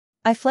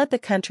I fled the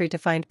country to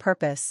find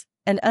purpose,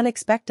 and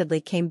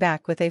unexpectedly came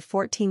back with a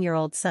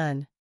 14-year-old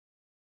son.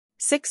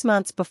 6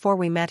 months before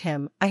we met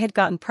him, I had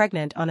gotten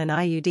pregnant on an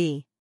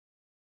IUD.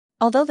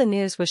 Although the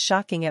news was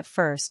shocking at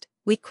first,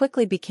 we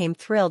quickly became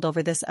thrilled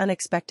over this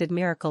unexpected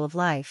miracle of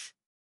life.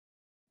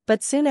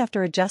 But soon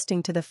after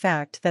adjusting to the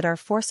fact that our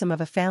foursome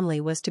of a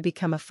family was to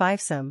become a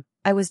fivesome,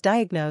 I was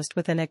diagnosed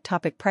with an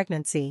ectopic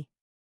pregnancy.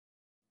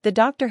 The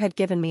doctor had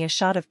given me a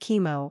shot of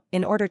chemo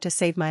in order to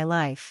save my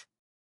life.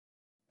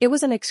 It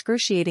was an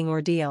excruciating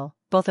ordeal,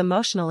 both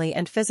emotionally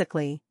and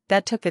physically,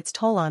 that took its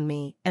toll on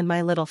me and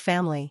my little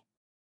family.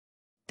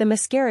 The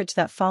miscarriage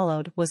that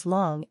followed was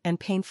long and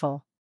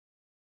painful.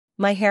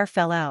 My hair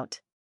fell out.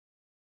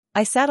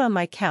 I sat on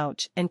my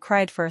couch and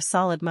cried for a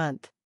solid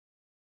month.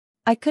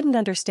 I couldn't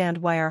understand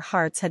why our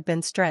hearts had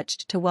been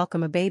stretched to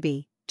welcome a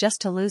baby,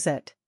 just to lose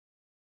it.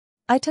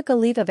 I took a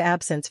leave of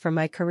absence from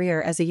my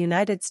career as a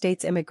United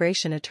States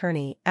immigration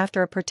attorney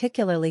after a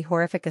particularly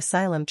horrific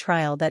asylum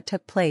trial that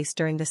took place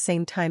during the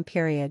same time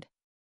period.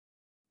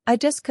 I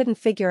just couldn't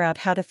figure out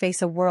how to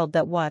face a world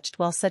that watched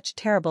while such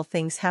terrible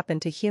things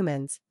happened to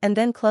humans, and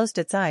then closed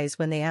its eyes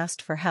when they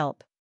asked for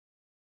help.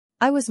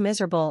 I was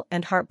miserable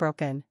and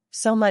heartbroken,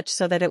 so much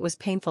so that it was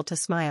painful to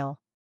smile.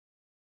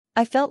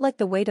 I felt like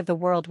the weight of the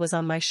world was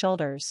on my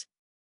shoulders.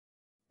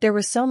 There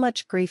was so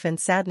much grief and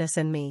sadness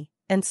in me,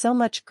 and so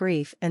much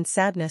grief and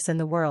sadness in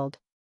the world.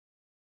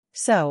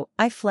 So,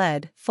 I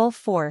fled, full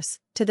force,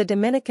 to the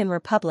Dominican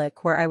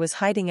Republic, where I was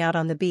hiding out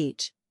on the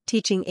beach,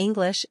 teaching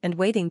English and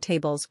waiting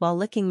tables while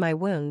licking my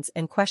wounds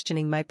and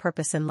questioning my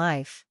purpose in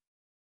life.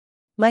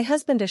 My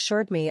husband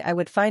assured me I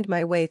would find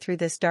my way through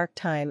this dark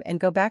time and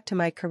go back to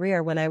my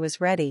career when I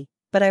was ready,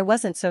 but I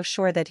wasn't so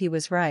sure that he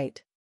was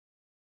right.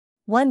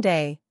 One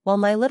day, while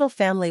my little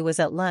family was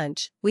at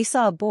lunch, we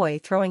saw a boy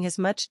throwing his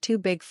much too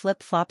big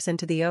flip-flops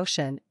into the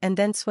ocean and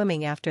then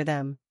swimming after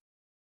them.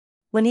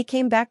 When he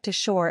came back to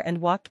shore and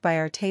walked by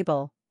our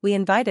table, we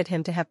invited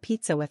him to have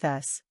pizza with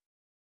us.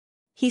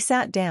 He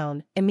sat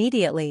down,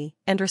 immediately,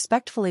 and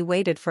respectfully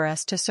waited for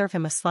us to serve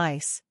him a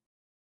slice.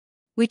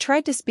 We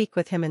tried to speak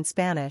with him in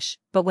Spanish,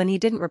 but when he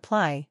didn't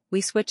reply, we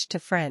switched to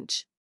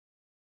French.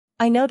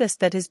 I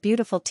noticed that his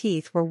beautiful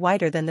teeth were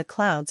whiter than the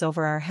clouds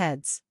over our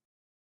heads.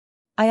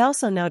 I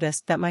also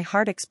noticed that my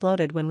heart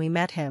exploded when we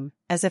met him,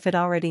 as if it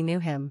already knew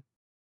him.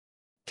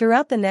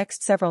 Throughout the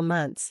next several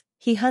months,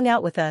 he hung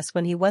out with us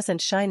when he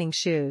wasn't shining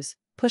shoes,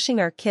 pushing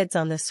our kids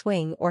on the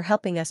swing or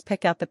helping us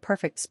pick out the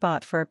perfect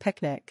spot for a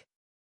picnic.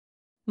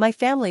 My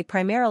family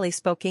primarily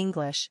spoke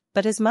English,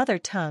 but his mother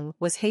tongue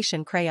was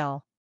Haitian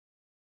Creole.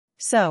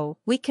 So,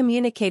 we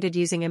communicated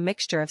using a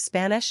mixture of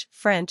Spanish,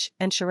 French,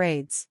 and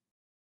charades.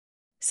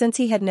 Since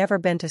he had never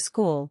been to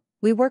school,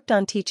 we worked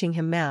on teaching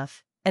him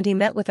math, and he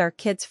met with our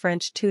kids'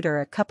 French tutor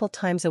a couple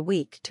times a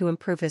week to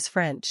improve his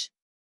French.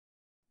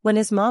 When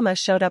his mama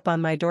showed up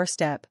on my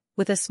doorstep,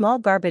 with a small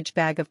garbage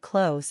bag of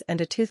clothes and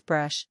a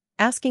toothbrush,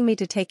 asking me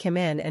to take him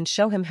in and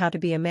show him how to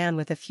be a man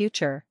with a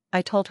future,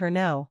 I told her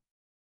no.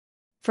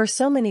 For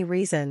so many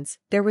reasons,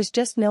 there was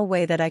just no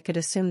way that I could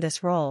assume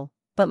this role,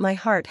 but my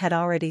heart had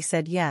already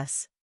said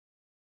yes.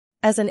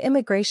 As an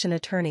immigration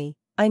attorney,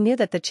 I knew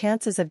that the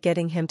chances of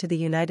getting him to the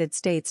United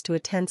States to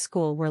attend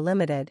school were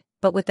limited,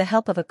 but with the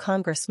help of a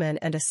congressman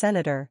and a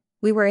senator,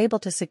 we were able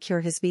to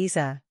secure his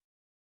visa.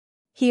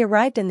 He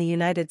arrived in the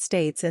United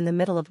States in the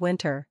middle of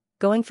winter,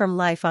 going from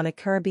life on a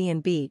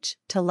Caribbean beach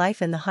to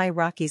life in the high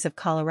Rockies of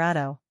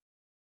Colorado.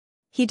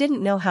 He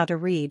didn't know how to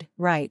read,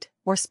 write,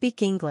 or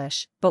speak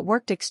English, but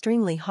worked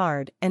extremely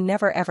hard and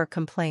never ever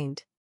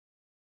complained.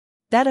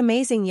 That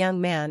amazing young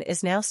man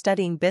is now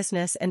studying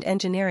business and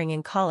engineering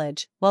in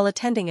college while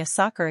attending a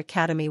soccer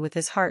academy with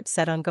his heart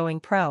set on going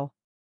pro.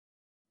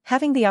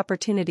 Having the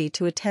opportunity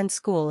to attend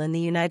school in the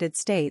United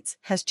States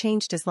has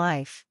changed his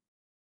life.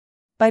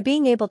 By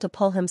being able to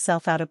pull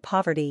himself out of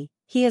poverty,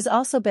 he has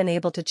also been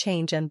able to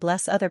change and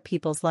bless other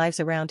people's lives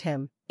around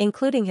him,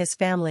 including his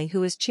family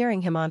who is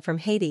cheering him on from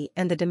Haiti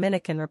and the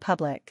Dominican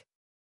Republic.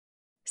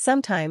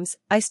 Sometimes,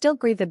 I still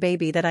grieve the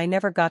baby that I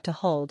never got to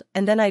hold,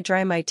 and then I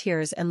dry my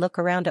tears and look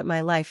around at my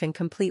life in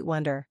complete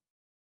wonder.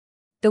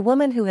 The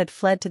woman who had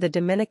fled to the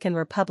Dominican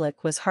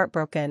Republic was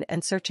heartbroken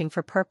and searching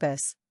for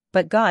purpose,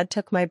 but God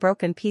took my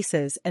broken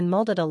pieces and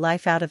molded a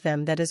life out of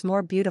them that is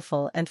more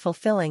beautiful and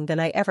fulfilling than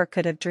I ever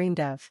could have dreamed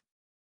of.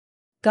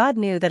 God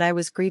knew that I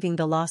was grieving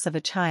the loss of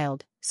a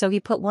child, so He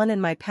put one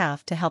in my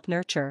path to help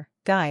nurture,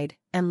 guide,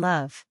 and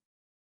love.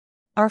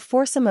 Our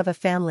foursome of a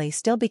family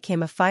still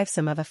became a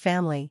fivesome of a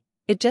family.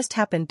 It just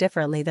happened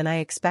differently than I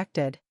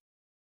expected.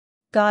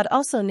 God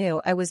also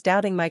knew I was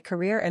doubting my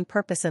career and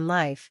purpose in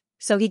life,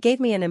 so He gave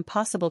me an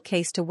impossible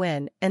case to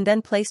win and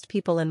then placed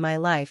people in my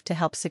life to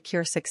help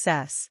secure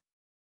success.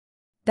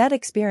 That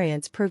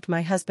experience proved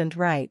my husband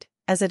right,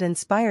 as it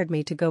inspired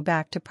me to go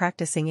back to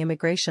practicing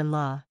immigration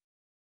law.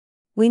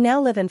 We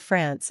now live in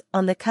France,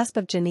 on the cusp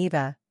of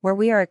Geneva, where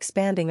we are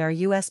expanding our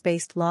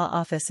US-based law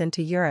office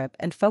into Europe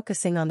and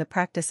focusing on the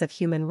practice of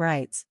human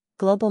rights,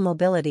 global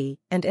mobility,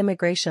 and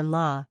immigration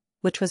law,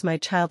 which was my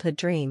childhood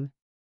dream.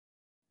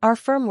 Our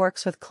firm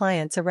works with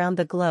clients around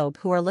the globe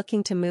who are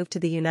looking to move to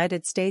the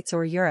United States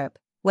or Europe,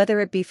 whether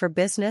it be for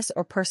business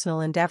or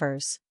personal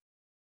endeavors.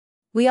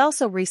 We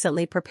also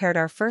recently prepared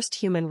our first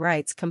human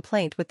rights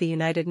complaint with the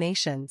United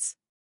Nations.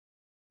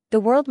 The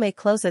world may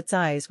close its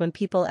eyes when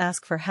people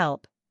ask for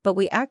help, but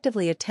we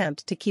actively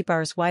attempt to keep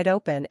ours wide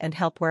open and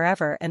help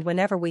wherever and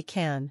whenever we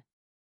can.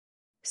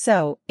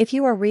 So, if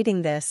you are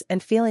reading this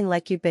and feeling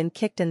like you've been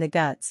kicked in the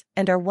guts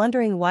and are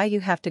wondering why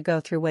you have to go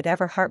through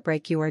whatever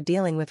heartbreak you are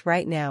dealing with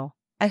right now,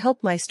 I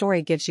hope my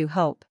story gives you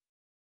hope.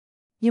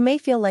 You may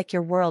feel like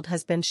your world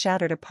has been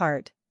shattered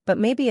apart, but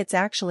maybe it's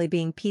actually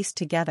being pieced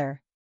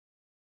together.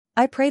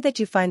 I pray that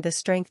you find the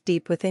strength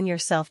deep within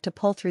yourself to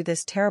pull through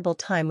this terrible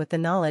time with the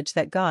knowledge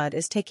that God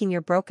is taking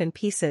your broken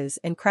pieces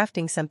and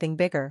crafting something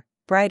bigger,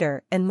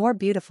 brighter, and more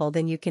beautiful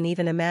than you can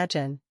even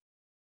imagine.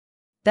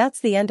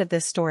 That's the end of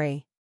this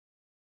story.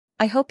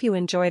 I hope you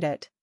enjoyed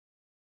it.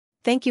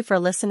 Thank you for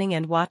listening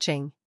and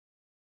watching.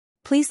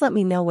 Please let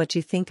me know what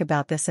you think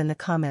about this in the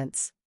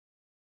comments.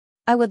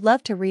 I would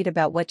love to read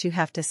about what you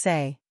have to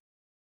say.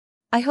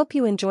 I hope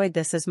you enjoyed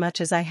this as much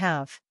as I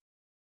have.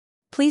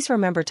 Please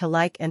remember to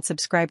like and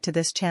subscribe to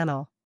this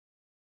channel.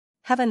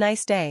 Have a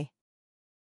nice day.